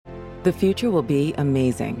The future will be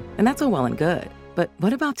amazing, and that's all well and good. But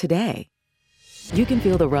what about today? You can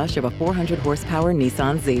feel the rush of a 400-horsepower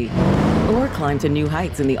Nissan Z. Or climb to new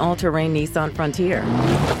heights in the all-terrain Nissan Frontier.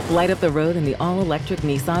 Light up the road in the all-electric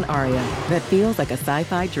Nissan Ariya that feels like a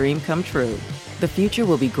sci-fi dream come true. The future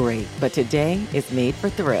will be great, but today is made for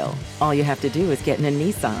thrill. All you have to do is get in a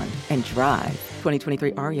Nissan and drive.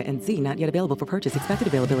 2023 Ariya and Z not yet available for purchase. Expected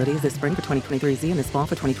availability is this spring for 2023 Z and this fall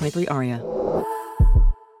for 2023 Ariya.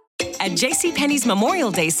 At JCPenney's Memorial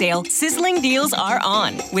Day sale, sizzling deals are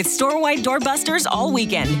on, with store-wide doorbusters all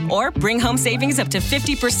weekend. Or bring home savings up to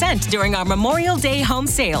 50% during our Memorial Day home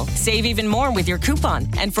sale. Save even more with your coupon.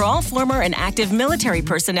 And for all former and active military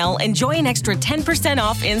personnel, enjoy an extra 10%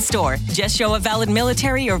 off in-store. Just show a valid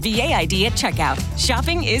military or VA ID at checkout.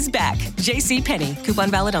 Shopping is back. JCPenney. Coupon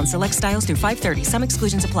valid on select styles through 5/30. Some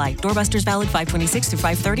exclusions apply. Doorbusters valid 5/26 through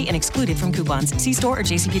 5/30 and excluded from coupons. See store or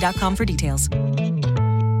jcp.com for details.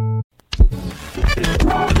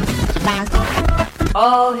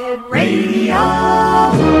 All Hit Radio.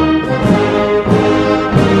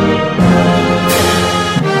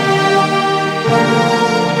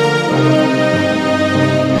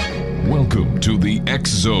 Welcome to the X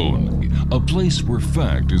Zone, a place where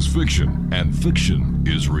fact is fiction and fiction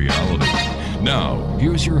is reality. Now,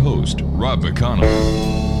 here's your host, Rob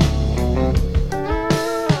McConnell.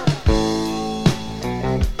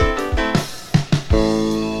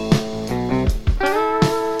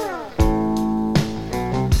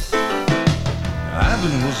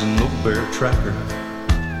 Was a no-bear tracker.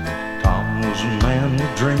 Tom was a man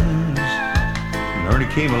with dreams. And Ernie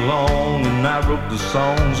came along and I wrote the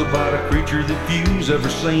songs about a creature that few's ever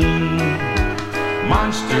seen.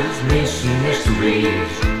 Monsters, myths, and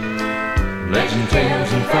mysteries, legend,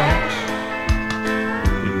 tales, and facts.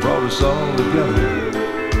 It brought us all together,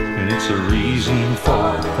 and it's a reason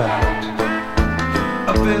for the fact.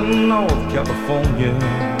 Up in North California,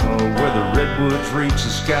 where the redwoods reach the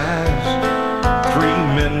skies, three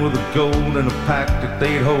men with a goal and a pact that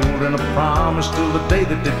they'd hold, and a promise till the day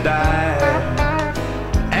that they died.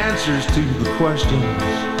 Answers to the questions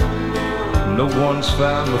no one's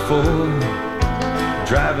found before.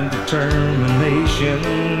 Driving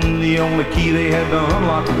determination, the only key they had to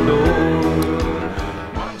unlock the door.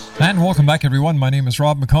 And welcome back, everyone. My name is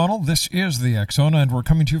Rob McConnell. This is the X Zone, and we're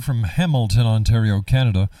coming to you from Hamilton, Ontario,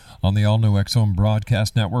 Canada, on the all-new X Zone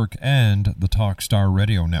Broadcast Network and the Talkstar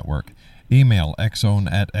Radio Network. Email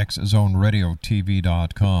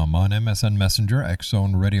xzone@xzoneradiotv.com, on MSN Messenger,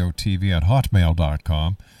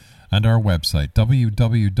 xzoneradiotv@hotmail.com, and our website,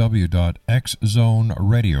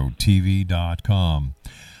 www.xzoneradiotv.com.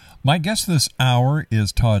 My guest this hour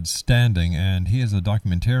is Todd Standing, and he is a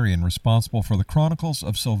documentarian responsible for the Chronicles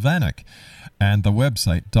of Sylvanik and the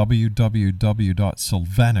website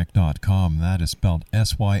www.sylvanik.com. That is spelled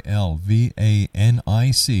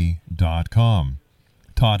SYLVANIC.com.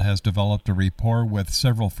 Todd has developed a rapport with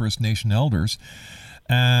several First Nation elders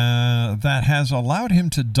that has allowed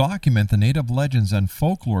him to document the native legends and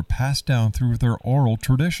folklore passed down through their oral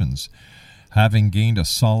traditions. Having gained a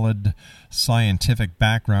solid scientific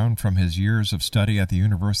background from his years of study at the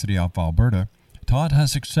University of Alberta, Todd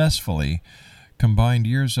has successfully combined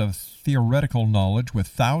years of theoretical knowledge with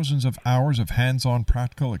thousands of hours of hands-on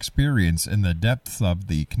practical experience in the depths of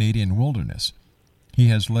the Canadian wilderness. He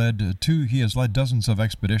has led dozens of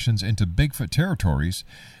expeditions into Bigfoot territories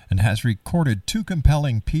and has recorded 2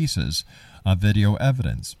 compelling pieces of video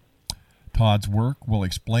evidence. Todd's work will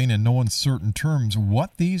explain in no uncertain terms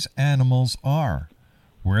what these animals are,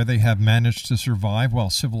 where they have managed to survive while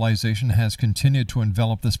civilization has continued to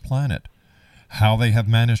envelop this planet, how they have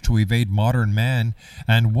managed to evade modern man,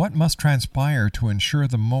 and what must transpire to ensure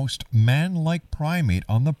the most man-like primate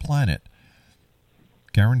on the planet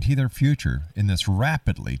guarantee their future in this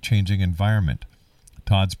rapidly changing environment.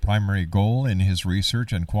 Todd's primary goal in his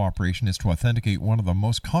research and cooperation is to authenticate one of the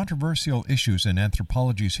most controversial issues in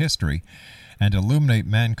anthropology's history and illuminate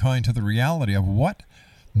mankind to the reality of what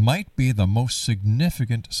might be the most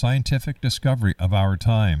significant scientific discovery of our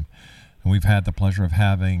time. And we've had the pleasure of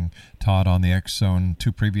having Todd on the X Zone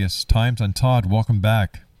 2 previous times. And Todd, welcome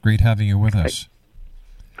back. Great having you with us.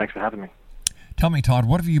 Thanks for having me. Tell me, Todd,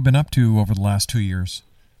 what have you been up to over the last 2 years?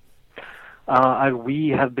 We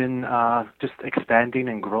have been just expanding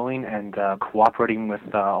and growing and cooperating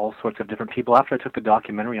with all sorts of different people. After I took the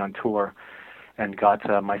documentary on tour and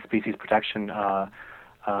got my species protection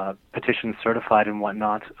petition certified and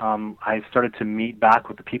whatnot, I started to meet back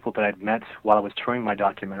with the people that I'd met while I was touring my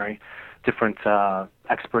documentary, different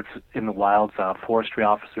experts in the wilds, forestry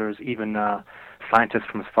officers, even scientists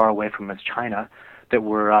from as far away from as China, that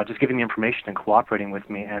were just giving me information and cooperating with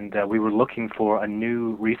me, and we were looking for a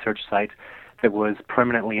new research site that was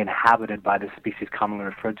permanently inhabited by the species commonly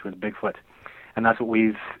referred to as Bigfoot. And that's what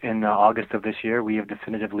in August of this year, we have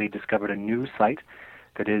definitively discovered a new site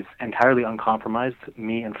that is entirely uncompromised.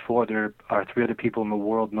 Me and there are 3 other people in the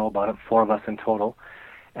world know about it, 4 of us in total.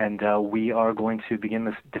 And we are going to begin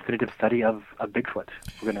this definitive study of Bigfoot.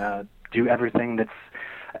 We're going to do everything that's...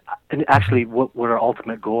 And actually, what our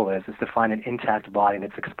ultimate goal is to find an intact body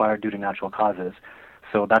that's expired due to natural causes.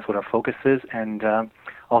 So that's what our focus is. And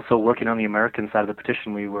also working on the American side of the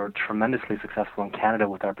petition, we were tremendously successful in Canada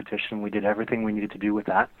with our petition. We did everything we needed to do with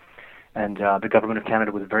that. And the government of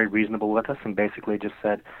Canada was very reasonable with us and basically just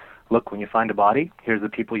said, look, when you find a body, here's the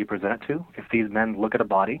people you present it to. If these men look at a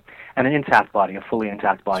body, and an intact body, a fully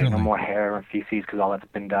intact body, no more hair or feces because all that's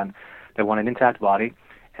been done. They want an intact body.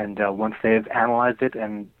 And once they've analyzed it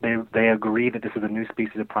and they agree that this is a new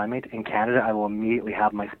species of primate, in Canada I will immediately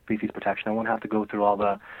have my species protection. I won't have to go through all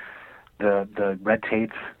the red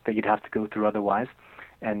tape that you'd have to go through otherwise.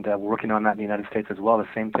 And we're working on that in the United States as well, the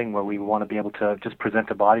same thing where we want to be able to just present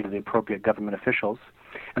a body to the appropriate government officials.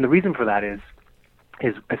 And the reason for that is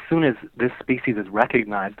as soon as this species is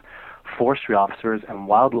recognized, forestry officers and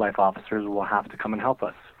wildlife officers will have to come and help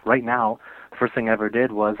us. Right now, the first thing I ever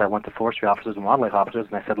did was I went to forestry officers and wildlife officers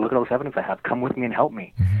and I said, look at all this evidence I have. Come with me and help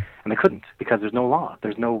me. Mm-hmm. And they couldn't because there's no law.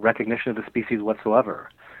 There's no recognition of the species whatsoever.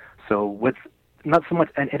 So with not so much,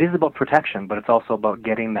 and it is about protection, but it's also about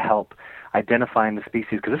getting the help, identifying the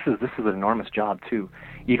species, because this is an enormous job too.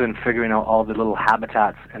 Even figuring out all the little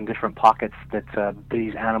habitats and different pockets that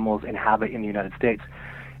these animals inhabit in the United States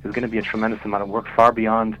is going to be a tremendous amount of work, far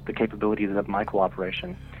beyond the capabilities of my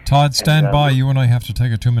cooperation. Todd, stand by. You and I have to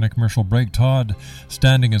take a 2-minute commercial break. Todd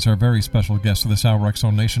Standing is our very special guest of this hour, X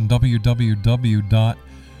Zone Nation.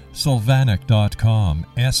 www.sylvanic.com,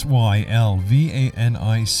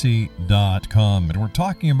 SYLVANIC.com. And we're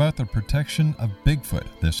talking about the protection of Bigfoot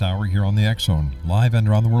this hour here on the X Zone, live and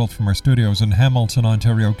around the world from our studios in Hamilton,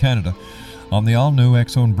 Ontario, Canada, on the all-new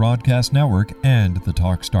X Zone Broadcast Network and the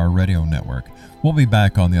Talkstar Radio Network. We'll be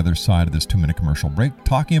back on the other side of this 2-minute commercial break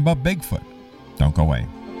talking about Bigfoot. Don't go away.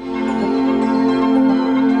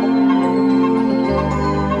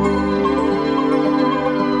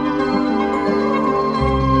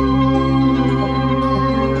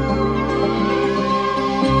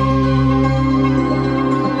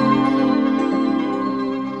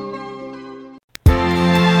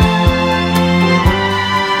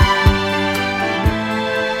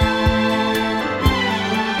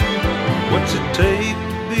 What's it take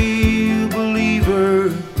to be a believer?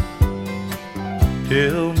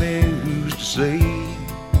 Tell me who's to say.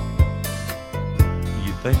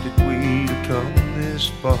 You think that we'd have come this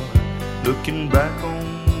far, looking back on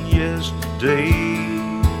yesterday?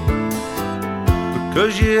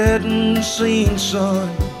 Because you hadn't seen sun,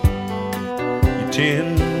 you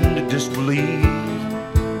tend to disbelieve.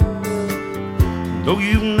 Though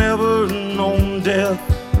you've never known death,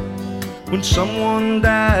 when someone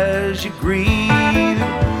dies, you grieve.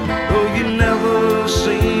 Though you never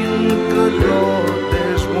seen the good Lord,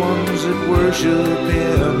 there's ones that worship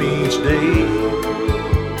Him each day.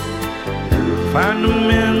 Find them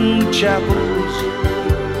in the chapels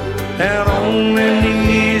and on their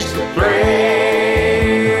knees to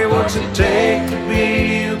pray. What's it take to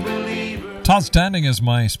be a believer? Todd Standing is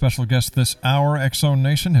my special guest this hour, X Zone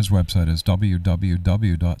Nation. His website is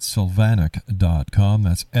www.sylvanic.com.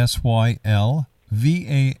 That's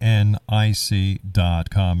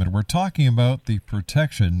SYLVANIC.com. And we're talking about the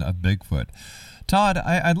protection of Bigfoot. Todd,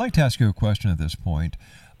 I'd like to ask you a question at this point.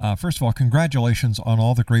 First of all, congratulations on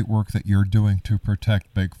all the great work that you're doing to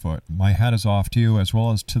protect Bigfoot. My hat is off to you, as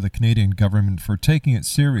well as to the Canadian government for taking it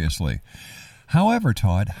seriously. However,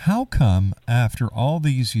 Todd, how come after all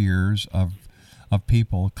these years of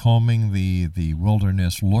people combing the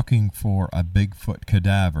wilderness looking for a Bigfoot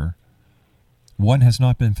cadaver, one has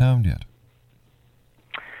not been found yet?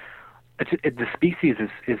 The species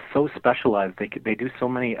is so specialized. They do so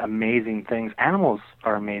many amazing things. Animals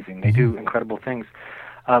are amazing. They do incredible things.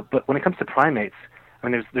 But when it comes to primates, I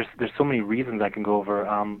mean, there's so many reasons I can go over.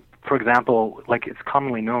 For example, like it's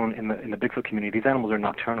commonly known in the Bigfoot community, these animals are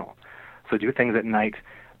nocturnal, so do things at night.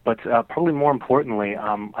 But probably more importantly,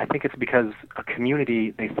 I think it's because a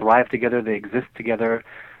community, they thrive together, they exist together,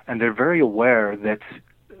 and they're very aware that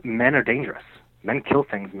men are dangerous. Men kill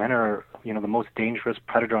things. Men are, the most dangerous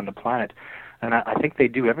predator on the planet. And I think they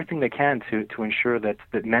do everything they can to ensure that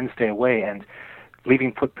men stay away, and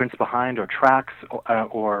leaving footprints behind or tracks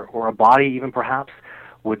or a body even perhaps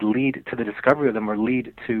would lead to the discovery of them, or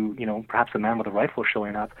lead to, perhaps a man with a rifle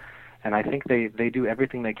showing up. And I think they do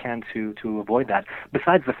everything they can to avoid that.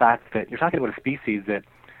 Besides the fact that you're talking about a species that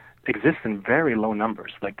exists in very low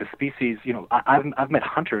numbers. Like the species, I've met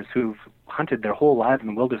hunters who've hunted their whole lives in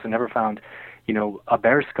the wilderness and never found, a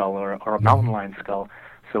bear skull or a mountain lion skull.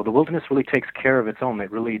 So the wilderness really takes care of its own.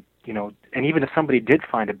 It really, and even if somebody did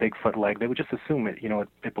find a Bigfoot leg, they would just assume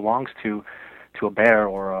it belongs to a bear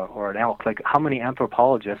or an elk. Like, how many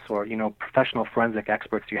anthropologists or professional forensic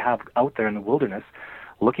experts do you have out there in the wilderness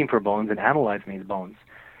looking for bones and analyzing these bones?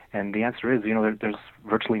 And the answer is, there's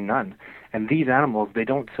virtually none. And these animals, they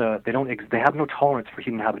have no tolerance for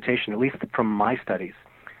human habitation, at least from my studies.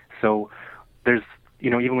 So there's,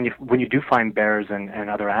 even when you do find bears and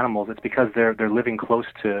other animals, it's because they're living close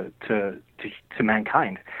to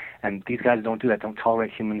mankind. And these guys don't do that, don't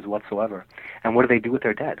tolerate humans whatsoever. And what do they do with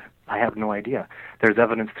their dead? I have no idea. There's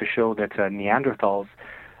evidence to show that Neanderthals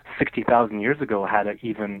 60,000 years ago had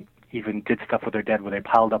even did stuff with their dead, where they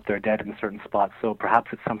piled up their dead in certain spots. So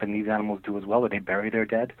perhaps it's something these animals do as well, where they bury their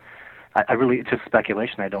dead. It's just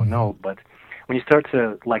speculation, I don't know. But when you start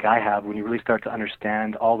to, like I have, when you really start to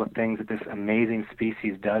understand all the things that this amazing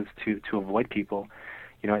species does to avoid people,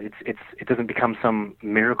 it doesn't become some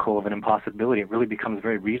miracle of an impossibility. It really becomes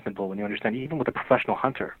very reasonable when you understand, even with a professional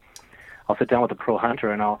hunter. I'll sit down with a pro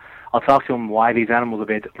hunter and I'll talk to him why these animals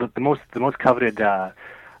evade. The most coveted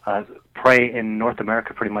prey in North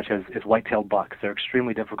America pretty much is white-tailed bucks. They're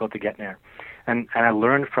extremely difficult to get near. And I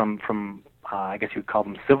learned from I guess you'd call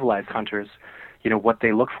them civilized hunters, what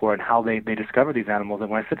they look for and how they discover these animals. And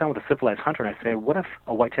when I sit down with a civilized hunter and I say, what if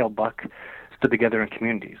a white-tailed buck stood together in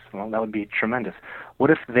communities? Well, that would be tremendous. What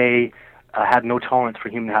if they had no tolerance for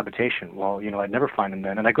human habitation? Well, I'd never find them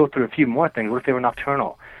then. And I go through a few more things. What if they were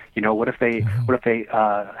nocturnal? What if they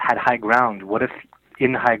had high ground? What if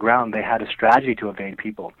in high ground they had a strategy to evade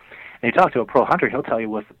people? And you talk to a pro hunter, he'll tell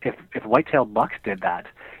you if white-tailed bucks did that,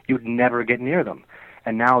 you'd never get near them.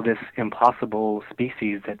 And now this impossible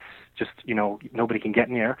species that's just, nobody can get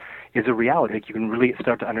near is a reality. Like, you can really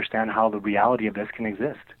start to understand how the reality of this can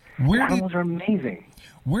exist. Animals are amazing.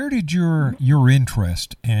 Where did your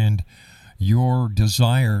interest and your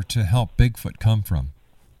desire to help Bigfoot come from?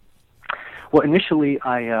 Well, initially,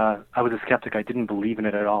 I was a skeptic. I didn't believe in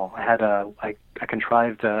it at all. I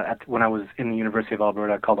contrived when I was in the University of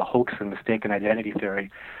Alberta, called a hoax and mistaken identity theory,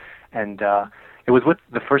 and it was with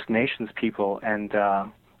the First Nations people and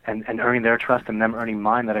earning their trust and them earning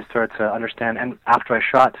mine that I started to understand. And after I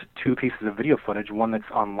shot 2 pieces of video footage, one that's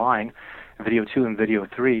online, video 2 and video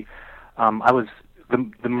 3, I was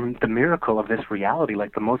the miracle of this reality.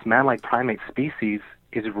 Like, the most man-like primate species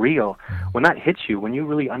is real. When that hits you, when you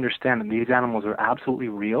really understand that these animals are absolutely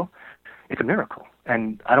real, it's a miracle.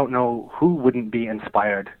 And I don't know who wouldn't be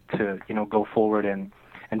inspired to, go forward and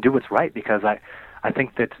do what's right, because I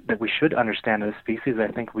think that we should understand this species.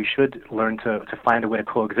 I think we should learn to find a way to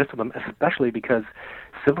coexist with them, especially because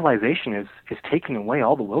civilization is taking away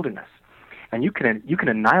all the wilderness. And you can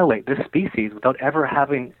annihilate this species without ever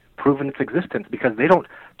having proven its existence, because they don't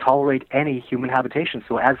tolerate any human habitation.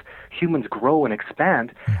 So as humans grow and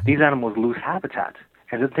expand, these animals lose habitat.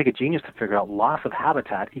 And it doesn't take a genius to figure out loss of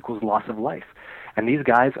habitat equals loss of life. And these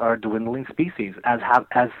guys are dwindling species. As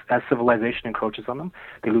civilization encroaches on them,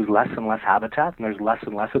 they lose less and less habitat, and there's less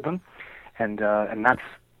and less of them. And that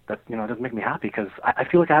doesn't make me happy, because I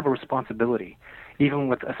feel like I have a responsibility,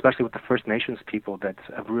 especially with the First Nations people that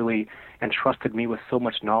have really entrusted me with so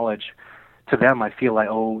much knowledge. To them, I feel I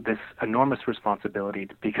owe this enormous responsibility,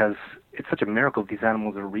 because it's such a miracle that these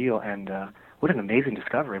animals are real. And what an amazing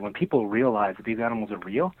discovery. When people realize that these animals are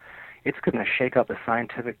real, it's going to shake up the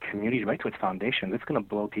scientific community right to its foundations. It's going to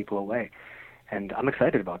blow people away. And I'm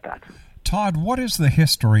excited about that. Todd, what is the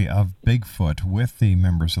history of Bigfoot with the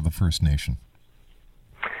members of the First Nation?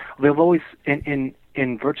 They've always, in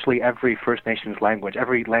virtually every First Nations language,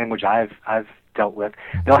 every language I've dealt with,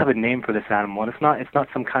 they'll have a name for this animal. And it's not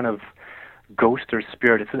some kind of ghost or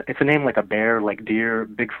spirit. It's a name like a bear, like deer,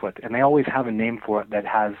 Bigfoot. And they always have a name for it that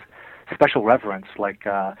has special reverence, like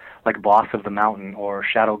Boss of the Mountain or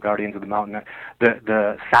Shadow Guardians of the Mountain.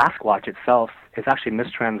 The Sasquatch itself is actually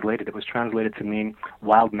mistranslated. It was translated to mean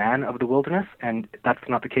wild man of the wilderness, and that's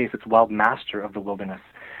not the case. It's wild master of the wilderness.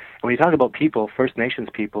 And when you talk about people, First Nations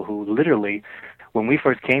people, who literally, when we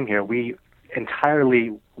first came here, we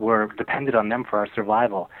entirely were dependent on them for our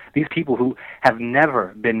survival. These people who have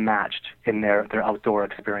never been matched in their outdoor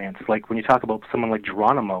experience. Like, when you talk about someone like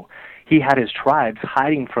Geronimo, he had his tribes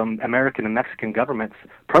hiding from American and Mexican governments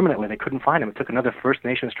permanently. They couldn't find him. It took another First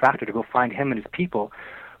Nations tractor to go find him and his people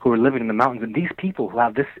who were living in the mountains. And these people who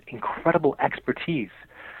have this incredible expertise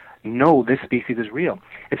know this species is real.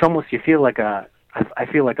 It's almost, you feel like I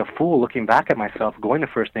feel like a fool looking back at myself, going to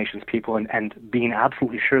First Nations people and being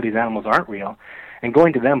absolutely sure these animals aren't real, and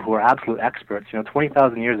going to them who are absolute experts,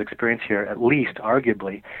 20,000 years experience here, at least,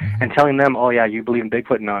 arguably, and telling them, oh yeah, you believe in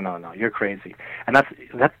Bigfoot? No, you're crazy. And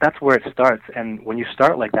that's where it starts. And when you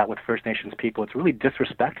start like that with First Nations people, it's really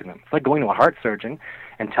disrespecting them. It's like going to a heart surgeon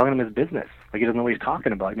and telling him his business. Like, he doesn't know what he's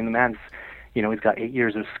talking about. I mean, the man's, he's got 8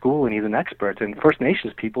 years of school and he's an expert. And First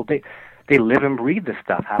Nations people, they live and breathe this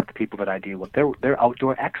stuff. Half the people that I deal with, they're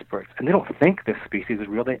outdoor experts, and they don't think this species is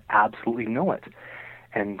real. They absolutely know it.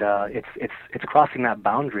 And it's crossing that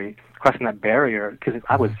boundary, crossing that barrier, because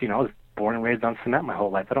I was born and raised on cement my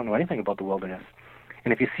whole life. I don't know anything about the wilderness.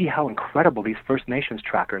 And if you see how incredible these First Nations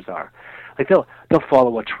trackers are, like they'll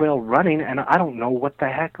follow a trail running, and I don't know what the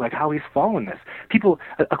heck, like how he's following this.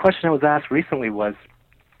 A question I was asked recently was,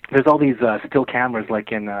 there's all these still cameras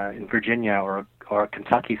like in Virginia or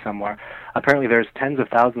Kentucky somewhere. Apparently there's tens of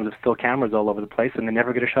thousands of still cameras all over the place, and they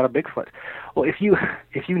never get a shot of Bigfoot. Well, if you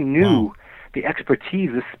knew the expertise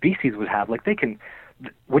this species would have, like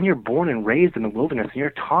when you're born and raised in the wilderness and you're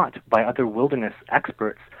taught by other wilderness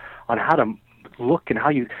experts on how to look and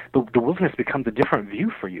how the wilderness becomes a different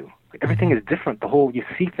view for you. Like, everything is different. You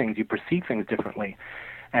see things, you perceive things differently.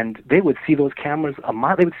 And they would see those cameras a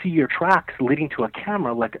mile. They would see your tracks leading to a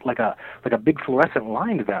camera like a big fluorescent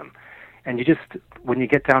line to them. And when you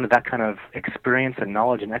get down to that kind of experience and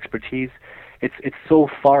knowledge and expertise, it's so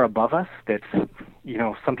far above us that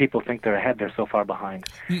some people think they're ahead. They're so far behind.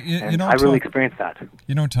 I really experienced that.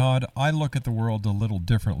 Todd, I look at the world a little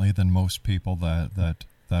differently than most people that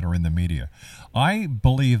are in the media. I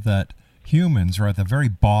believe that humans are at the very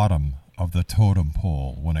bottom of the totem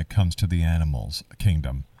pole when it comes to the animals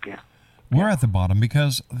kingdom. Yeah. We're at the bottom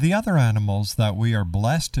because the other animals that we are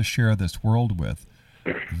blessed to share this world with,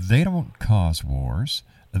 they don't cause wars.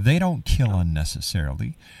 They don't kill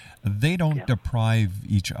unnecessarily. They don't deprive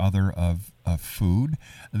each other of food.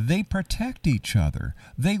 They protect each other.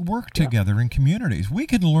 They work together in communities. We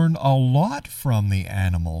can learn a lot from the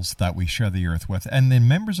animals that we share the earth with. And the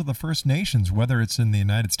members of the First Nations, whether it's in the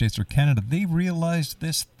United States or Canada, they realized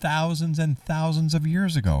this thousands and thousands of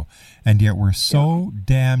years ago. And yet we're so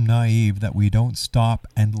damn naive that we don't stop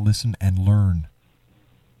and listen and learn.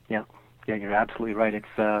 Yeah, you're absolutely right.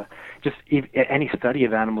 It's just any study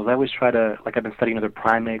of animals. I always try to, like, I've been studying other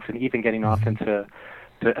primates and even getting off into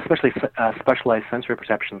especially specialized sensory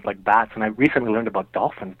perceptions like bats. And I recently learned about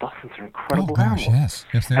dolphins. Dolphins are incredible animals. Yes,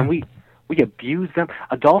 they are. And we abuse them.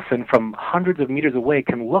 A dolphin from hundreds of meters away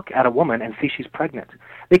can look at a woman and see she's pregnant.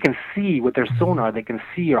 They can see with their sonar. They can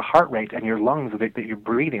see your heart rate and your lungs that you're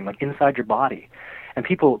breathing, like inside your body. And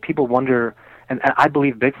people wonder. And I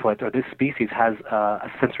believe Bigfoot, or this species, has a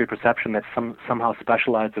sensory perception that's somehow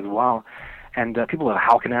specialized as well. And people are,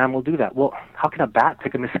 how can an animal do that? Well, how can a bat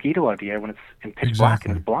pick a mosquito out of the air when it's in pitch black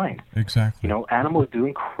and it's blind? Exactly. Animals do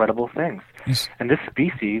incredible things. Yes. And this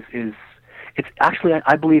species it's actually,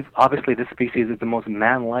 I believe, obviously this species is the most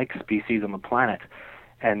man-like species on the planet.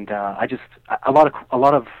 And a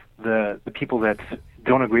lot of the people that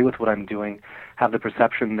don't agree with what I'm doing have the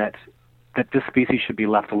perception that this species should be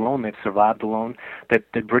left alone. They've survived alone.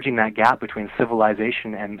 That bridging that gap between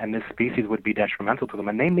civilization and this species would be detrimental to them.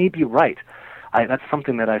 And they may be right. That's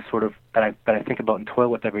something that I think about and toil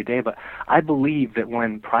with every day. But I believe that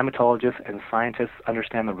when primatologists and scientists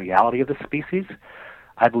understand the reality of the species,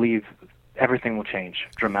 I believe everything will change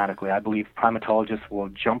dramatically. I believe primatologists will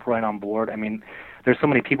jump right on board. I mean, there's so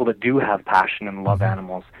many people that do have passion and love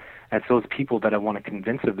animals. And it's those people that I want to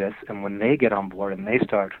convince of this. And when they get on board and they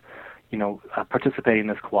start participating in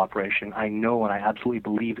this cooperation, I know and I absolutely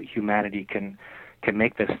believe that humanity can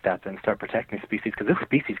make this step and start protecting the species, because this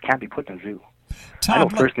species can't be put in a zoo. I know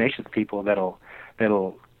First Nations people that'll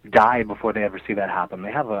die before they ever see that happen.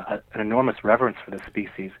 They have an enormous reverence for this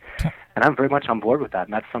species, and I'm very much on board with that.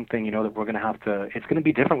 And that's something that we're going to have to. It's going to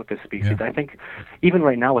be different with this species. Yeah. I think even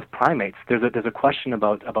right now with primates, there's a question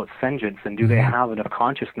about sentience and do they have enough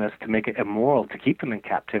consciousness to make it immoral to keep them in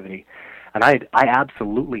captivity. And I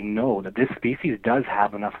absolutely know that this species does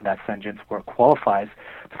have enough of that sentience where it qualifies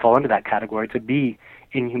to fall into that category to be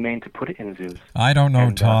inhumane to put it in zoos. I don't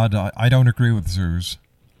know, Todd. I don't agree with zoos.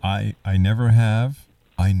 I never have.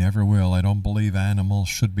 I never will. I don't believe animals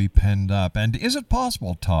should be penned up. And is it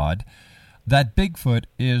possible, Todd, that Bigfoot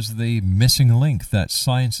is the missing link that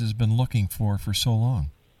science has been looking for so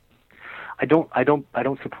long? I don't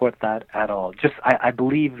support that at all. Just I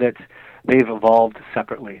believe that they've evolved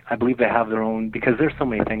separately. I believe they have their own, because there's so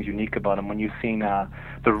many things unique about them. When you've seen the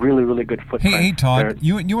really, really good footprints. Hey, Todd,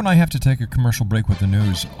 you and I have to take a commercial break with the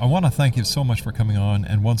news. I want to thank you so much for coming on,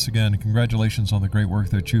 and once again, congratulations on the great work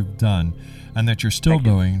that you've done and that you're still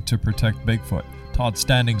doing to protect Bigfoot. Todd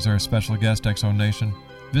Standing's our special guest, X-Zone Nation.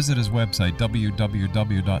 Visit his website,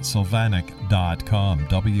 www.sylvanic.com,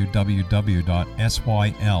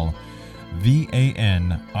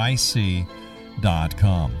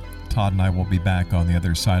 www.sylvanic.com. Todd and I will be back on the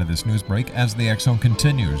other side of this news break as the X-Zone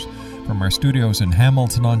continues from our studios in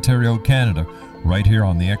Hamilton, Ontario, Canada, right here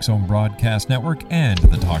on the X-Zone Broadcast Network and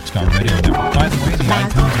the Talkstar Radio Network. By the way, the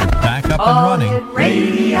iTunes are back up and running.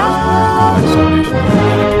 Radio. I'll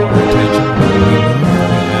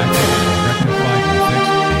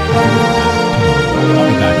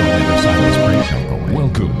be back on the other side of this break. Don't go away.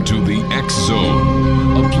 Welcome to the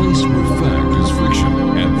X-Zone, a place where fact is fiction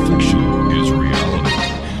and fiction is reality.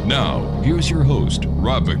 Now, here's your host,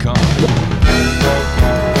 Rob McConnell.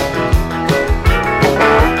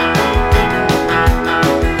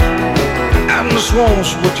 I'm the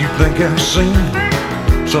swamps, what you think I've seen?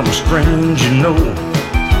 Something strange, you know.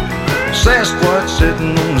 Sasquatch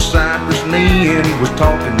sitting on the cypress knee, and he was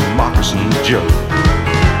talking to Moccasin Joe.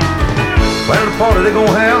 What kind of party they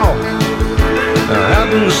gonna have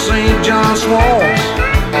out in the St. John swamps?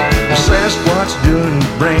 Sasquatch doing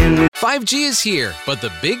brand new. 5G is here, but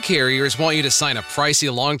the big carriers want you to sign a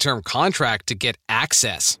pricey long-term contract to get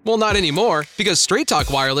access. Well, not anymore, because Straight Talk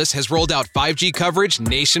Wireless has rolled out 5G coverage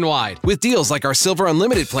nationwide with deals like our Silver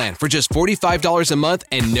Unlimited plan for just $45 a month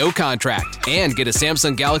and no contract. And get a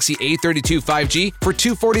Samsung Galaxy A32 5G for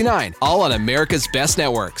 $249, all on America's best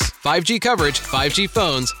networks. 5G coverage, 5G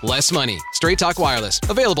phones, less money. Straight Talk Wireless,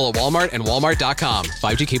 available at Walmart and Walmart.com.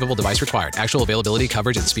 5G capable device required. Actual availability,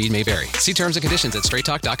 coverage, and speed may vary. See terms and conditions at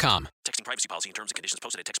straighttalk.com. Texting privacy policy and terms and conditions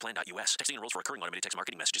posted at textplan.us. Texting enrolls for recurring automated text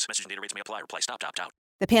marketing messages. Message and data rates may apply. Reply stop to opt out.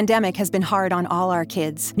 The pandemic has been hard on all our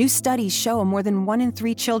kids. New studies show more than 1 in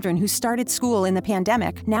 3 children who started school in the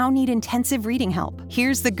pandemic now need intensive reading help.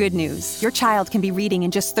 Here's the good news. Your child can be reading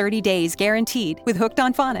in just 30 days, guaranteed, with Hooked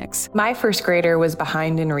on Phonics. My first grader was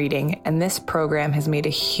behind in reading, and this program has made a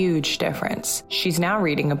huge difference. She's now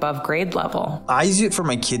reading above grade level. I use it for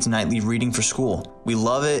my kids' nightly reading for school. We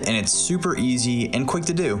love it, and it's super easy and quick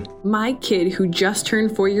to do. My kid, who just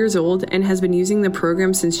turned 4 years old and has been using the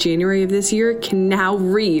program since January of this year, can now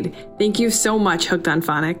read. Thank you so much, Hooked on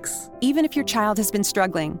Phonics. Even if your child has been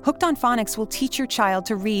struggling, Hooked on Phonics will teach your child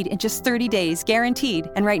to read in just 30 days, guaranteed.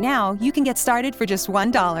 And right now, you can get started for just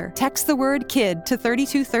 $1. Text the word KID to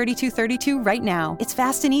 323232 right now. It's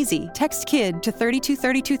fast and easy. Text KID to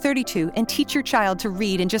 323232 and teach your child to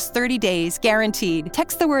read in just 30 days, guaranteed.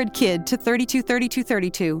 Text the word KID to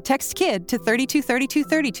 323232. Text KID to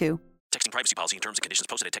 323232. Texting privacy policy and terms and conditions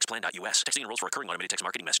posted at textplan.us. Texting enrolls for recurring automated text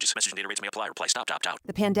marketing messages. Message and data rates may apply. Reply stop to opt out.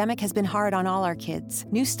 The pandemic has been hard on all our kids.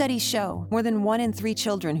 New studies show more than 1 in 3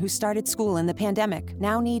 children who started school in the pandemic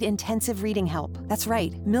now need intensive reading help. That's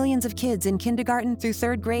right. Millions of kids in kindergarten through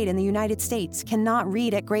 3rd grade in the United States cannot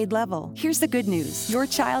read at grade level. Here's the good news. Your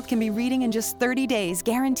child can be reading in just 30 days,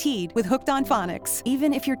 guaranteed, with Hooked on Phonics.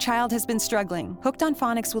 Even if your child has been struggling, Hooked on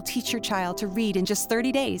Phonics will teach your child to read in just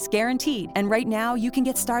 30 days, guaranteed. And right now, you can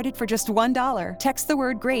get started for just $1. Text the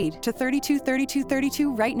word GRADE to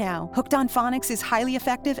 323232 right now. Hooked on Phonics is highly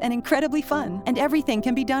effective and incredibly fun, and everything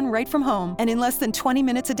can be done right from home and in less than 20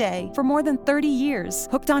 minutes a day. For more than 30 years,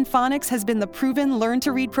 Hooked on Phonics has been the proven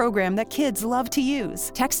learn-to-read program that kids love to use.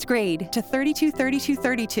 Text GRADE to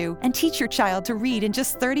 323232 and teach your child to read in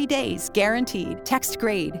just 30 days, guaranteed. Text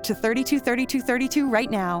GRADE to 323232 right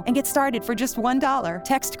now and get started for just $1.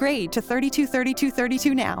 Text GRADE to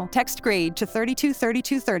 323232 now. Text GRADE to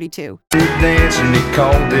 323232. Dance and he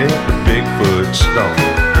called it the Bigfoot Stomp.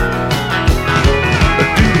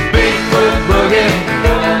 Do the Bigfoot boogie,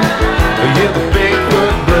 yeah, the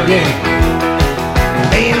Bigfoot boogie.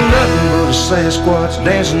 Ain't nothing but a Sasquatch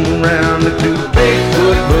dancing around the do the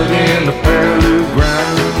Bigfoot boogie in the parallel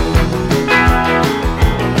ground.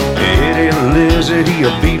 Eddie the Lizard, he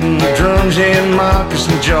a beating the drums, and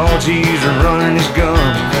Moccasin George, he's a running his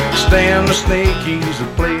gums. Stan the Snake, he's a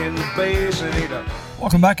playing the bass, and he's a...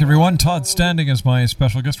 Welcome back, everyone. Todd Standing is my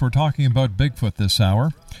special guest. We're talking about Bigfoot this hour.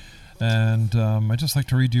 And I'd just like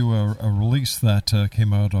to read you a release that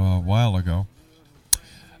came out a while ago.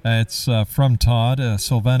 It's from Todd, a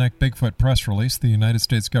Sylvanic Bigfoot press release. The United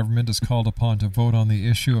States government is called upon to vote on the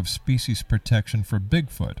issue of species protection for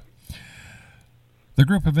Bigfoot. The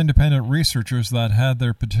group of independent researchers that had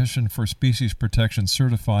their petition for species protection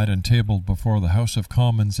certified and tabled before the House of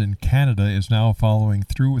Commons in Canada is now following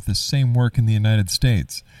through with the same work in the United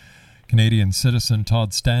States. Canadian citizen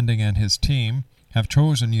Todd Standing and his team have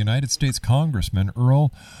chosen United States Congressman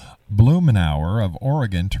Earl Blumenauer of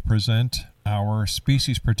Oregon to present our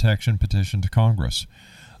species protection petition to Congress.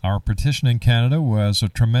 Our petition in Canada was a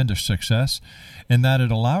tremendous success in that it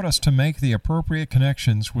allowed us to make the appropriate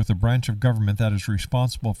connections with the branch of government that is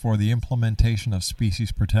responsible for the implementation of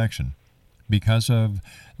species protection. Because of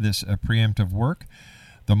this preemptive work,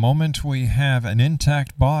 the moment we have an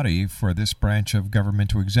intact body for this branch of government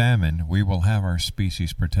to examine, we will have our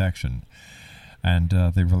species protection. And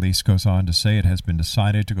the release goes on to say it has been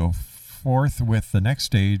decided to go forth with the next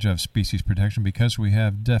stage of species protection because we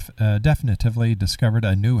have definitively discovered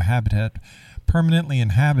a new habitat permanently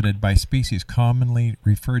inhabited by species commonly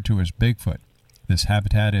referred to as Bigfoot. This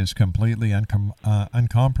habitat is completely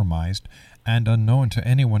uncompromised and unknown to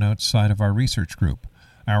anyone outside of our research group.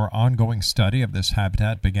 Our ongoing study of this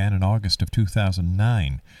habitat began in August of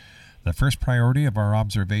 2009. The first priority of our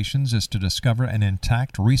observations is to discover an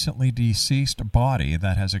intact, recently deceased body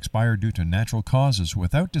that has expired due to natural causes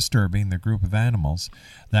without disturbing the group of animals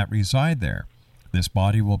that reside there. This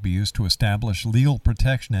body will be used to establish legal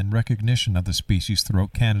protection and recognition of the species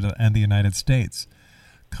throughout Canada and the United States.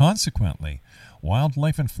 Consequently,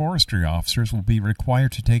 wildlife and forestry officers will be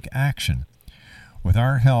required to take action. With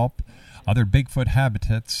our help, other Bigfoot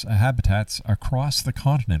habitats across the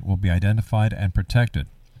continent will be identified and protected.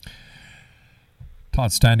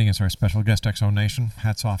 Todd Standing is our special guest, X-Zone Nation.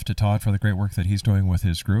 Hats off to Todd for the great work that he's doing with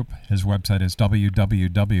his group. His website is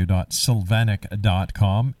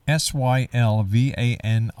www.sylvanic.com,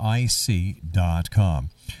 sylvanic.com.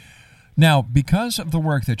 Now, because of the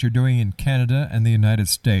work that you're doing in Canada and the United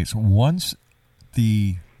States, once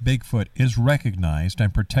the Bigfoot is recognized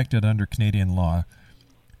and protected under Canadian law,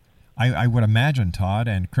 I would imagine, Todd,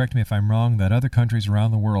 and correct me if I'm wrong, that other countries around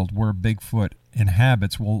the world where Bigfoot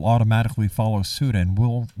inhabits will automatically follow suit, and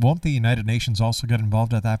won't the United Nations also get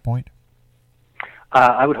involved at that point?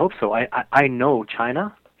 I would hope so. I know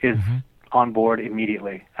China is on board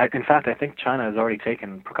immediately. In fact, I think China has already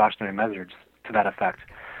taken precautionary measures to that effect.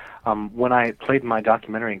 When I played my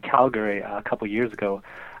documentary in Calgary a couple years ago,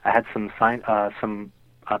 I had some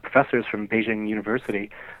professors from Beijing University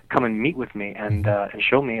come and meet with me and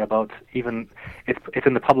show me about it's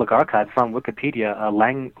in the public archives, it's on Wikipedia,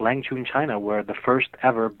 Langchun, China, where the first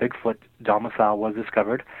ever Bigfoot domicile was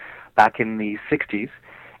discovered back in the 60s.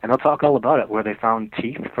 And they'll talk all about it, where they found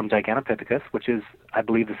teeth from Gigantopithecus, which is, I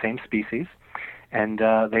believe, the same species. And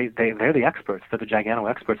they're the experts. They're the Gigano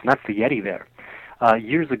experts, and that's the Yeti there.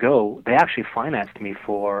 Years ago, they actually financed me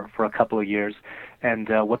for a couple of years, and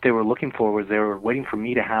what they were looking for was they were waiting for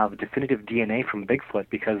me to have definitive DNA from Bigfoot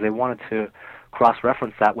because they wanted to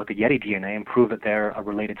cross-reference that with the Yeti DNA and prove that they're a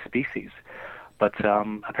related species. But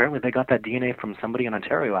apparently they got that DNA from somebody in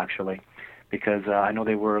Ontario, actually, because I know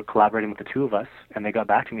they were collaborating with the two of us, and they got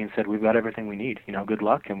back to me and said, we've got everything we need. Good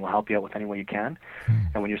luck, and we'll help you out with any way you can.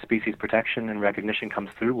 And when your species protection and recognition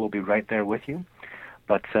comes through, we'll be right there with you.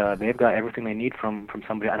 But they've got everything they need from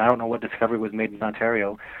somebody, and I don't know what discovery was made in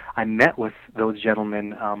Ontario. I met with those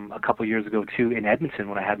gentlemen a couple years ago, too, in Edmonton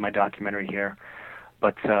when I had my documentary here.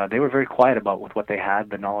 But they were very quiet about with what they had,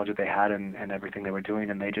 the knowledge that they had, and everything they were doing,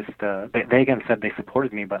 and they just, they again said they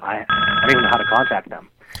supported me, but I don't even know how to contact them.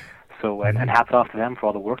 So, and hats off to them for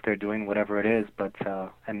all the work they're doing, whatever it is, but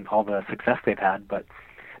and all the success they've had. But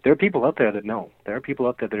there are people out there that know. There are people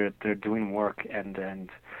out there that are doing work and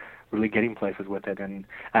really getting places with it, and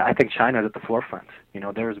I think China is at the forefront.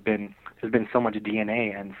 There's been so much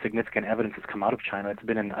DNA and significant evidence that's come out of China. It's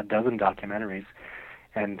been in a dozen documentaries,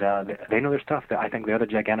 and they know their stuff. I think they're the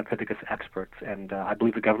Gigantopithecus experts, and I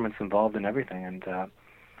believe the government's involved in everything. And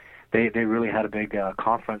they really had a big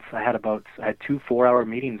conference. I had 2 4-hour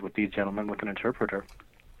meetings with these gentlemen with an interpreter,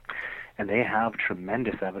 and they have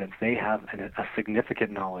tremendous evidence. They have a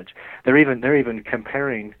significant knowledge. They're even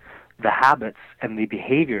comparing the habits and the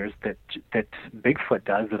behaviors that Bigfoot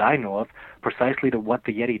does that I know of precisely to what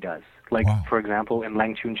the Yeti does. Like, for example, in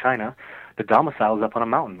Langchun, China, the domicile is up on a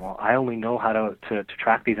mountain. Well, I only know how to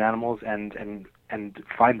track these animals and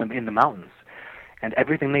find them in the mountains. And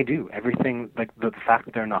everything they do, everything, like the fact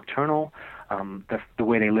that they're nocturnal, the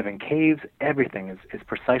way they live in caves, everything is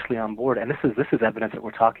precisely on board. And this is evidence that we're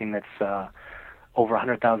talking that's over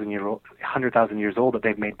 100,000 years old that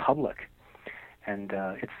they've made public. And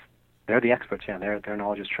they're the experts, yeah. Their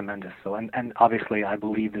knowledge is tremendous. So, and obviously, I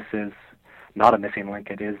believe this is not a missing link.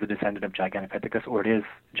 It is the descendant of Gigantopithecus, or it is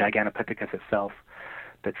Gigantopithecus itself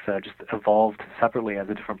that's just evolved separately as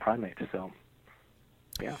a different primate. So,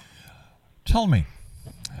 Yeah. Tell me,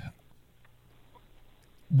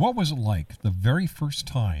 what was it like the very first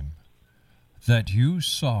time that you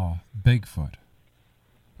saw Bigfoot?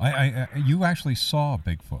 You actually saw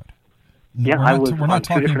Bigfoot. Yeah, I was on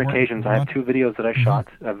two different talking, occasions. I have two videos that I shot.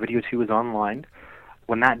 Video 2 is online.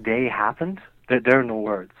 When that day happened, there are no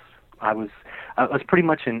words. I was pretty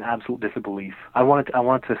much in absolute disbelief. I wanted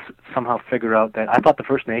to somehow figure out that I thought the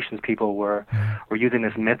First Nations people were using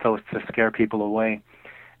this mythos to scare people away.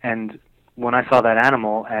 And when I saw that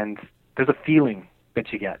animal, and there's a feeling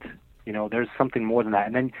that you get, you know, there's something more than that.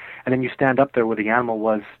 And then you stand up there where the animal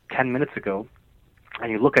was 10 minutes ago, and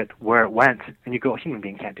you look at where it went, and you go, a human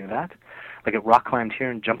being can't do that. Like it rock climbed here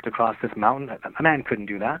and jumped across this mountain. A man couldn't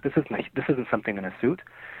do that. This isn't something in a suit.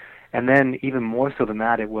 And then even more so than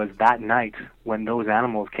that, it was that night when those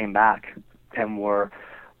animals came back and were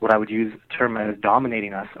what I would use term as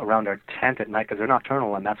dominating us around our tent at night, because they're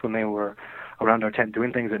nocturnal, and that's when they were around our tent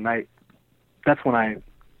doing things at night. That's when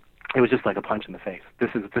it was just like a punch in the face. This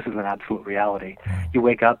is an absolute reality. You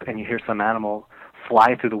wake up and you hear some animal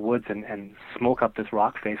fly through the woods and smoke up this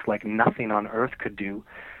rock face like nothing on earth could do.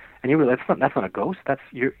 And you realize that's not a ghost.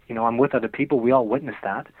 I'm with other people. We all witnessed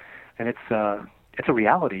that, and it's a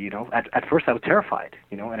reality. You know, at first I was terrified.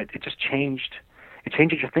 You know, and it just changed. It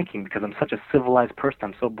changes your thinking because I'm such a civilized person.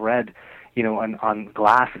 I'm so bred, you know, on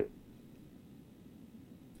glass.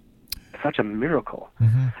 It's such a miracle.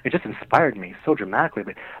 Mm-hmm. It just inspired me so dramatically.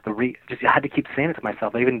 But I had to keep saying it to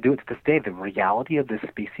myself. I even do it to this day. The reality of this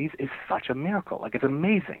species is such a miracle. Like, it's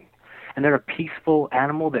amazing. And they're a peaceful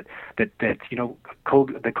animal that you know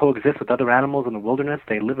that coexist with other animals in the wilderness.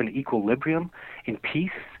 They live in equilibrium, in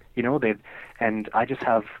peace. You know, and I just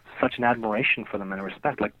have such an admiration for them and a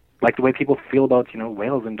respect, like the way people feel about, you know,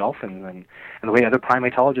 whales and dolphins, and the way other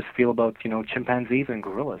primatologists feel about, you know, chimpanzees and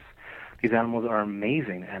gorillas. These animals are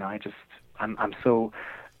amazing, and I'm so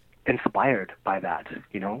inspired by that.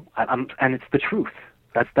 You know, and it's the truth.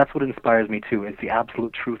 That's what inspires me too. It's the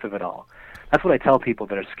absolute truth of it all. That's what I tell people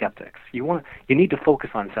that are skeptics. You need to focus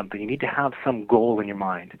on something. You need to have some goal in your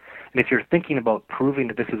mind. And if you're thinking about proving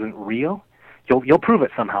that this isn't real, you'll prove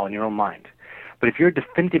it somehow in your own mind. But if you're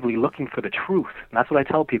definitively looking for the truth, and that's what I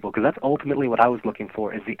tell people, because that's ultimately what I was looking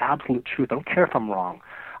for, is the absolute truth. I don't care if I'm wrong.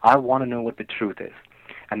 I want to know what the truth is.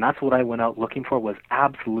 And that's what I went out looking for, was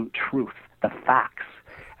absolute truth, the facts.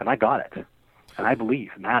 And I got it. And I believe,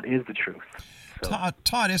 and that is the truth.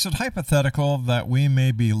 Todd, is it hypothetical that we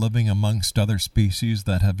may be living amongst other species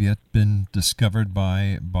that have yet been discovered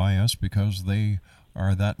by us because they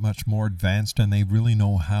are that much more advanced and they really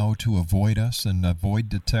know how to avoid us and avoid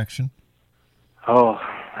detection? Oh,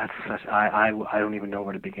 that's such. I don't even know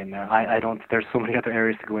where to begin there. I don't. There's so many other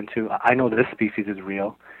areas to go into. I know this species is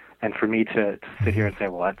real, and for me to sit here and say,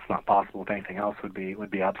 well, that's not possible with anything else would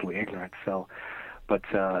be absolutely ignorant. So. But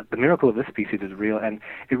the miracle of this species is real, and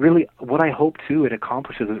it really, what I hope too it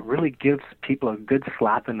accomplishes, it really gives people a good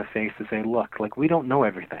slap in the face to say, look, like, we don't know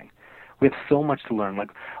everything. We have so much to learn.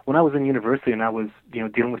 Like, when I was in university and I was, you know,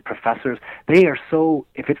 dealing with professors, they are so,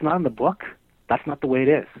 if it's not in the book, that's not the way it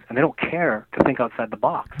is, and they don't care to think outside the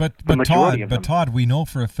box. But Todd, we know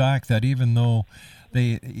for a fact that even though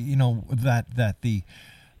they, you know, that the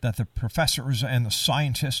professors and the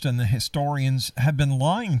scientists and the historians have been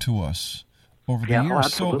lying to us over the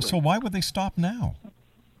years. So why would they stop now?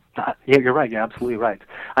 Yeah, you're right. You're absolutely right.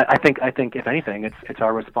 I think if anything, it's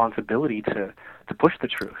our responsibility to push the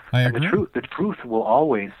truth. I agree. And the truth will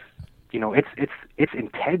always, you know, it's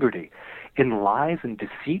integrity. In lies and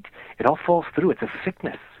deceit, it all falls through. It's a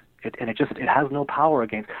sickness. It has no power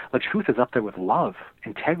against. Like, truth is up there with love,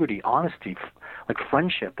 integrity, honesty, like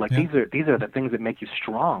friendship. Like, these are the things that make you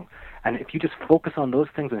strong. And if you just focus on those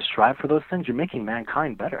things and strive for those things, you're making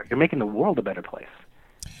mankind better. You're making the world a better place.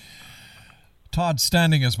 Todd,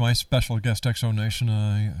 standing as my special guest, Exo Nation,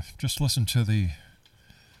 I just listened to the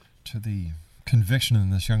conviction in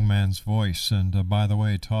this young man's voice. And by the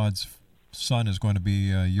way, Todd's son is going to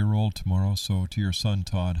be a year old tomorrow. So to your son,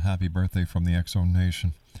 Todd, happy birthday from the Exo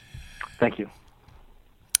Nation. Thank you.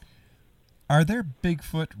 Are there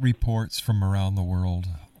Bigfoot reports from around the world?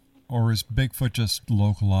 Or is Bigfoot just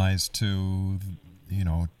localized to, you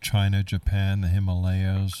know, China, Japan, the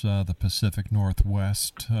Himalayas, the Pacific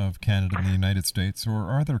Northwest of Canada and the United States? Or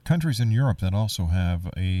are there countries in Europe that also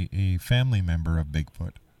have a family member of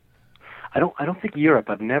Bigfoot? I don't think Europe.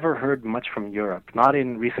 I've never heard much from Europe. Not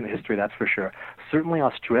in recent history, that's for sure. Certainly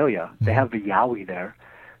Australia. They have the Yowie there,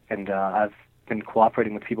 and I've been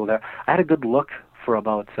cooperating with people there. I had a good look for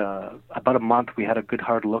about a month. We had a good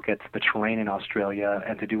hard look at the terrain in Australia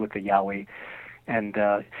and to do with the Yowie. And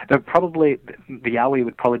they're probably, the yowie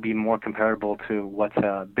would probably be more comparable to what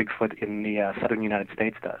Bigfoot in the southern United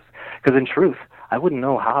States does. Because in truth, I wouldn't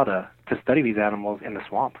know how to study these animals in the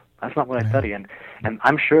swamp. That's not what I study, and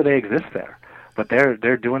I'm sure they exist there. But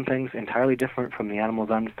they're doing things entirely different from the animals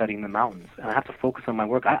I'm studying in the mountains. And I have to focus on my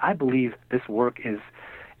work. I believe this work is,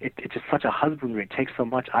 it's just such a husbandry. It takes so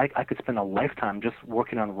much. I could spend a lifetime just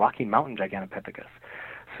working on Rocky Mountain Gigantopithecus.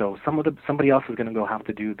 So somebody else is going to go have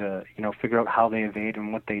to do the, figure out how they evade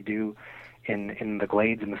and what they do in the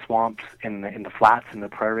glades, in the swamps, in the flats, in the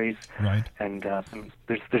prairies. Right. And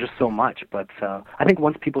there's just so much. But I think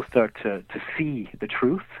once people start to see the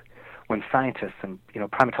truth, when scientists and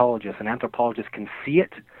primatologists and anthropologists can see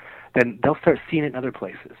it, then they'll start seeing it in other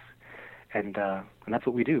places. And that's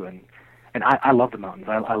what we do. And I love the mountains.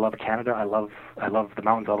 I love Canada. I love the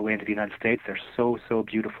mountains all the way into the United States. They're so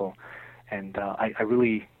beautiful. And I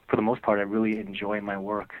really, for the most part, I really enjoy my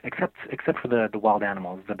work, except for the wild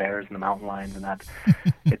animals, the bears and the mountain lions, and that.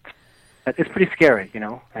 It's pretty scary,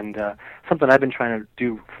 And something I've been trying to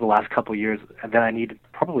do for the last couple of years, and that I need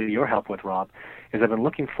probably your help with, Rob, is I've been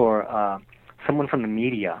looking for someone from the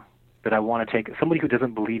media that I want to take, somebody who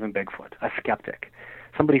doesn't believe in Bigfoot, a skeptic,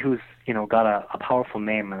 somebody who's got a powerful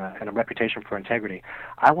name and a reputation for integrity.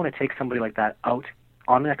 I want to take somebody like that out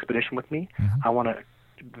on an expedition with me. I want to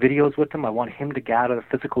videos with him. I want him to gather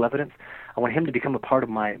physical evidence. I want him to become a part of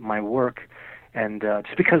my work, and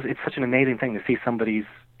just because it's such an amazing thing to see somebody's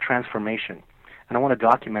transformation, and I want to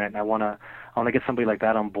document it. And I want to get somebody like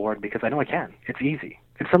that on board because I know I can. It's easy.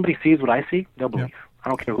 If somebody sees what I see, they'll believe. I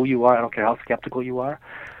don't care who you are. I don't care how skeptical you are.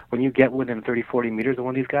 When you get within 30, 40 meters of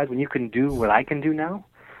one of these guys, when you can do what I can do now,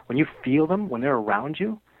 when you feel them, when they're around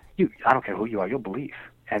you, I don't care who you are, you'll believe.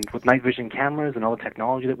 And with night vision cameras and all the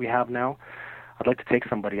technology that we have now, I'd like to take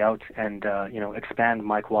somebody out and expand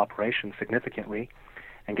my cooperation significantly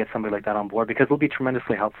and get somebody like that on board, because it'll be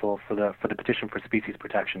tremendously helpful for the petition for species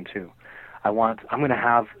protection too. I'm going to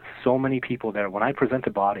have so many people there when I present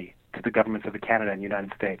a body to the governments of Canada and the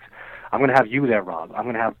United States. I'm going to have you there, Rob. I'm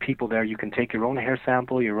going to have people there. You can take your own hair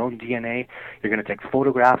sample, your own DNA. You're going to take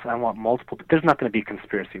photographs. I want multiple. There's not going to be a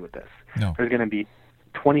conspiracy with this. No. There's going to be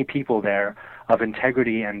 20 people there of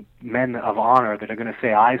integrity and men of honor that are going to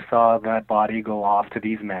say, I saw that body go off to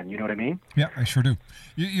these men. You know what I mean? Yeah, I sure do.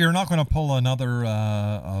 You're not going to pull another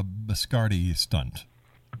Biscardi stunt.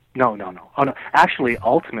 No. Oh, no. Actually,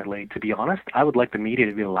 ultimately, to be honest, I would like the media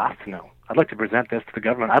to be the last to know. I'd like to present this to the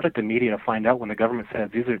government. I'd like the media to find out when the government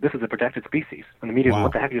says this is a protected species. And the media,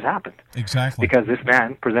 what the heck just happened? Exactly. Because this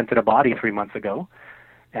man presented a body 3 months ago,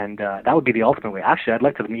 and that would be the ultimate way. Actually, I'd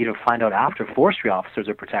like the media to find out after forestry officers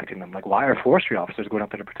are protecting them. Like, why are forestry officers going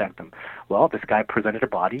up there to protect them? Well, this guy presented a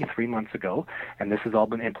body 3 months ago, and this has all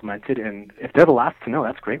been implemented. And if they're the last to know,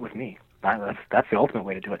 that's great with me. That's the ultimate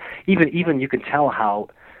way to do it. Even you can tell how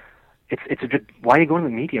why are you going to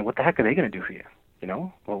the media? What the heck are they going to do for you?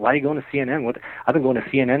 Well, why are you going to CNN? I've been going to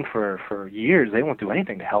CNN for years. They won't do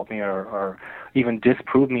anything to help me or even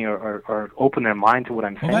disprove me or open their mind to what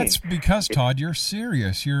I'm saying. Well, that's because, Todd, you're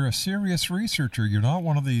serious. You're a serious researcher. You're not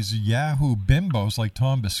one of these Yahoo bimbos like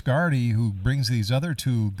Tom Biscardi who brings these other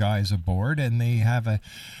two guys aboard and they have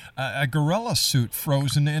a gorilla suit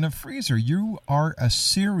frozen in a freezer. You are a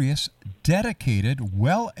serious, dedicated,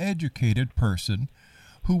 well-educated person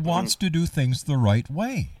who wants to do things the right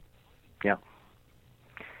way. Yeah.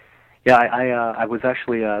 Yeah, I was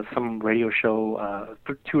actually some radio show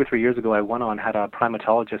 2 or 3 years ago. I went on, had a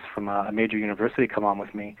primatologist from a major university come on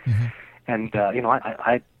with me, and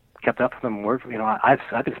I kept up with him.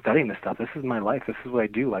 I've been studying this stuff. This is my life. This is what I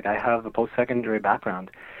do. Like, I have a post-secondary background,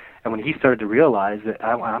 and when he started to realize that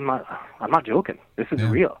I'm not joking. This is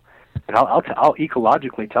real. And I'll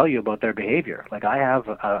ecologically tell you about their behavior. Like, I have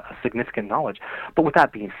a significant knowledge. But with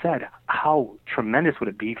that being said, how tremendous would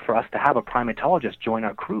it be for us to have a primatologist join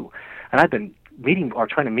our crew? And I've been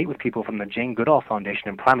trying to meet with people from the Jane Goodall Foundation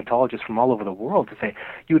and primatologists from all over the world to say,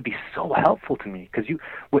 you would be so helpful to me because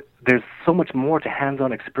there's so much more to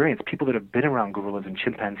hands-on experience, people that have been around gorillas and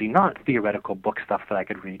chimpanzee, not theoretical book stuff that I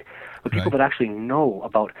could read, but people that actually know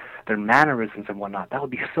about their mannerisms and whatnot. That would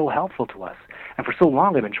be so helpful to us. And for so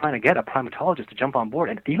long, I've been trying to get a primatologist to jump on board,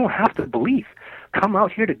 and you don't have to believe. Come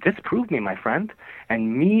out here to disprove me, my friend,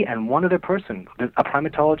 and me and one other person, a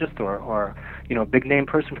primatologist or a big-name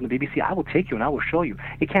person from the BBC, I will take you and I will show you.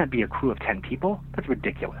 It can't be a crew of 10 people. That's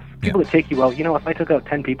ridiculous. People that take you out, if I took out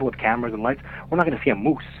 10 people with cameras and lights, we're not going to see a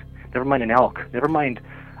moose. Never mind an elk. Never mind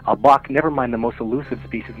a buck. Never mind the most elusive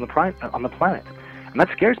species on the planet. And that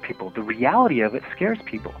scares people. The reality of it scares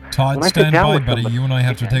people. Todd, stand by, buddy. You and I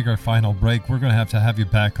have to take our final break. We're going to have you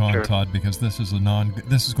back on, sure, Todd, because this is going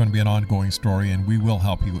to be an ongoing story, and we will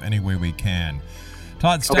help you any way we can.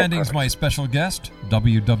 Todd Standing's my special guest.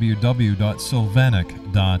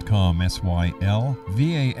 www.sylvanic.com.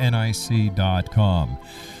 SYLVANIC.com.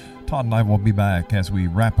 Todd and I will be back as we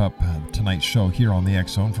wrap up tonight's show here on the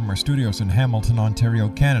X Zone from our studios in Hamilton, Ontario,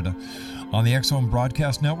 Canada, on the X Zone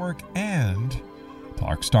Broadcast Network and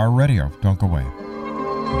Talkstar Radio. Don't go away.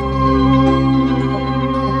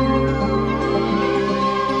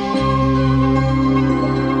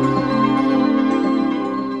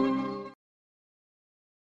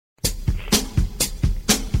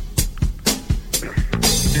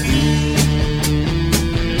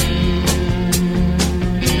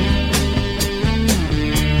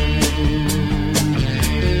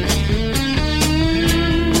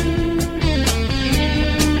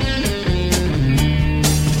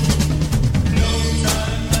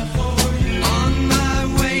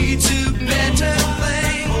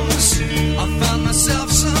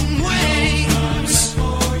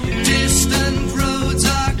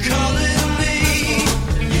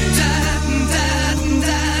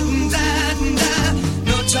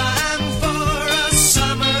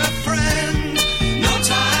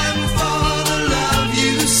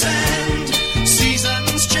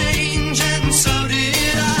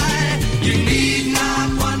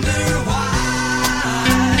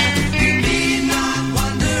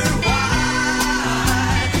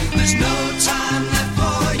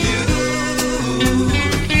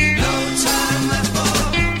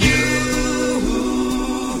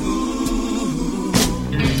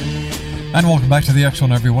 And welcome back to the X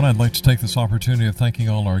Zone, everyone. I'd like to take this opportunity of thanking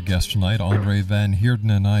all our guests tonight. Andre Van Heerden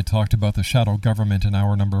and I talked about the shadow government in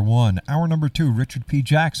hour number 1. Hour number 2, Richard P.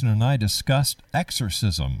 Jackson and I discussed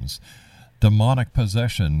exorcisms, demonic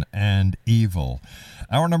possession, and evil.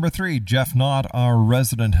 Hour number 3, Jeff Knott, our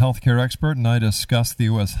resident healthcare expert, and I discussed the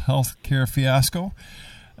U.S. healthcare fiasco.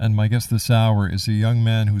 And my guest this hour is a young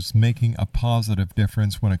man who's making a positive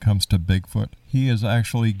difference when it comes to Bigfoot. He is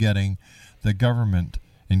actually getting the government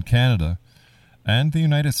in Canada and the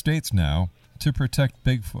United States now to protect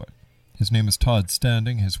Bigfoot. His name is Todd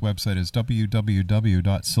Standing. His website is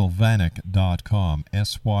www.sylvanic.com,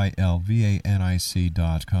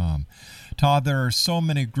 SYLVANIC.com. Todd, there are so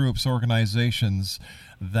many groups, organizations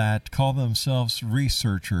that call themselves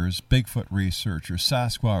researchers, Bigfoot researchers,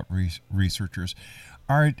 Sasquatch researchers.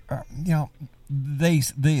 They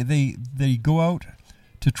go out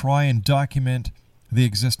to try and document the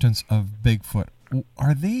existence of Bigfoot.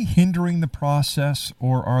 Are they hindering the process,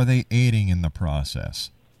 or are they aiding in the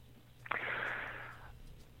process?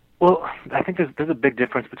 Well, I think there's a big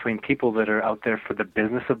difference between people that are out there for the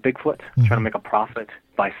business of Bigfoot, trying to make a profit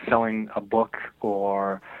by selling a book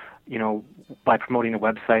or, by promoting a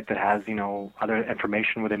website that has, other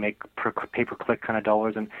information where they make pay-per-click kind of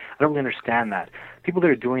dollars. And I don't really understand that. People that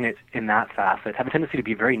are doing it in that facet have a tendency to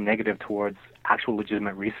be very negative towards actual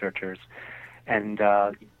legitimate researchers. And,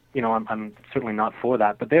 I'm certainly not for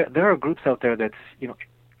that. But there are groups out there that's,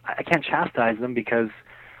 I can't chastise them because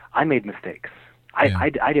I made mistakes. I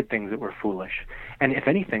did things that were foolish. And if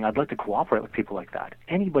anything, I'd like to cooperate with people like that.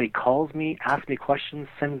 Anybody calls me, asks me questions,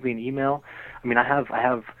 sends me an email. I mean, I have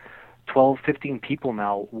 12, 15 people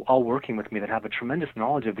now all working with me that have a tremendous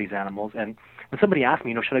knowledge of these animals. And when somebody asks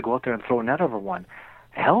me, should I go out there and throw a net over one?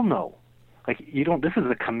 Hell no. This is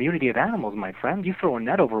a community of animals, my friend. You throw a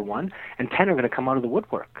net over one, and 10 are going to come out of the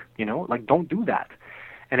woodwork, don't do that.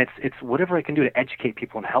 And it's whatever I can do to educate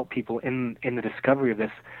people and help people in the discovery of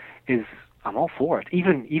this I'm all for it.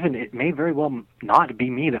 Even it may very well not be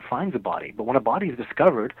me that finds a body, but when a body is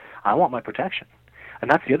discovered, I want my protection. And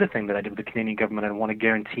that's the other thing that I did with the Canadian government and I want to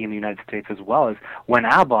guarantee in the United States as well is when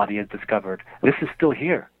our body is discovered, this is still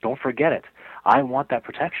here. Don't forget it. I want that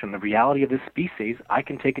protection. The reality of this species, I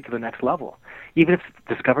can take it to the next level, even if it's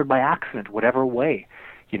discovered by accident, whatever way,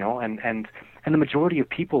 And the majority of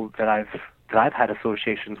people that I've had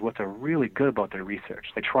associations with are really good about their research.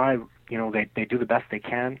 They try, they do the best they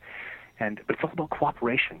can, but it's all about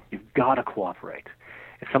cooperation. You've got to cooperate.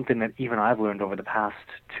 It's something that even I've learned over the past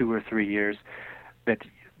 2 or 3 years that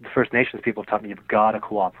the First Nations people have taught me. You've got to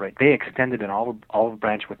cooperate. They extended an olive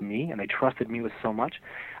branch with me, and they trusted me with so much,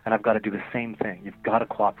 and I've got to do the same thing. You've got to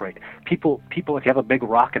cooperate. People, if you have a big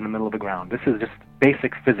rock in the middle of the ground, this is just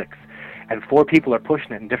basic physics, and 4 people are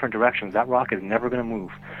pushing it in different directions, that rock is never going to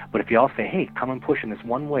move. But if you all say, hey, come and push in this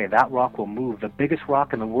one way, that rock will move. The biggest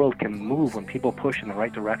rock in the world can move when people push in the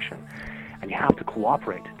right direction. and you have to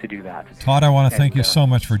cooperate to do that. Todd, I want to thank you so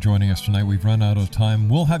much for joining us tonight. We've run out of time.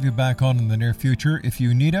 We'll have you back on in the near future. If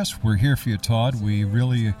you need us, we're here for you, Todd. We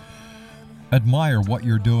really admire what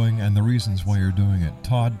you're doing and the reasons why you're doing it.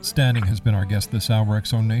 Todd Standing has been our guest this hour,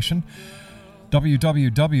 X-Zone Nation.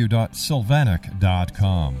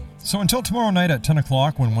 www.sylvanic.com. So until tomorrow night at 10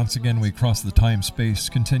 o'clock, when once again we cross the time-space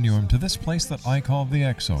continuum to this place that I call the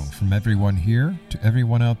X-Zone, from everyone here to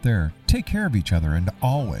everyone out there, take care of each other and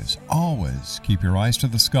always, always keep your eyes to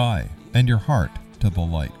the sky and your heart to the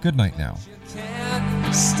light. Good night now.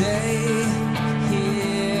 Can't stay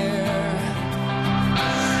here.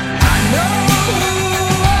 I know.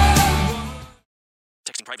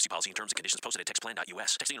 Texting privacy policy and terms and conditions posted at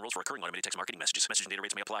textplan.us. Texting enrolls for recurring automated text marketing messages. Message and data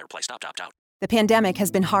rates may apply. Reply stop to opt out. The pandemic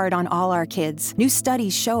has been hard on all our kids. New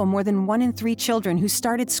studies show more than 1 in 3 children who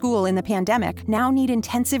started school in the pandemic now need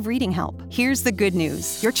intensive reading help. Here's the good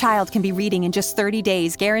news. Your child can be reading in just 30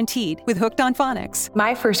 days, guaranteed, with Hooked on Phonics.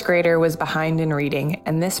 My first grader was behind in reading,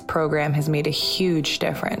 and this program has made a huge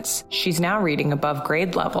difference. She's now reading above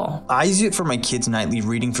grade level. I use it for my kids' nightly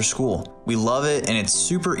reading for school. We love it, and it's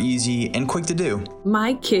super easy and quick to do.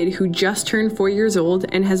 My kid, who just turned 4 years old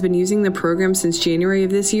and has been using the program since January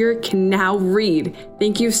of this year, can now read.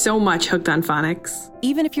 Thank you so much, Hooked on Phonics.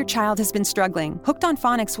 Even if your child has been struggling, Hooked on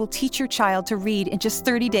Phonics will teach your child to read in just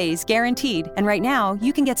 30 days, guaranteed. And right now,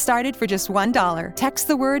 you can get started for just $1. Text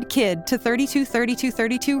the word KID to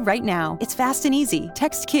 323232 right now. It's fast and easy.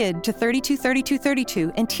 Text KID to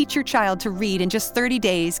 323232 and teach your child to read in just 30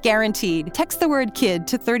 days, guaranteed. Text the word KID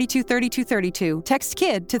to 323232. Text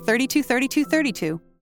KID to 323232.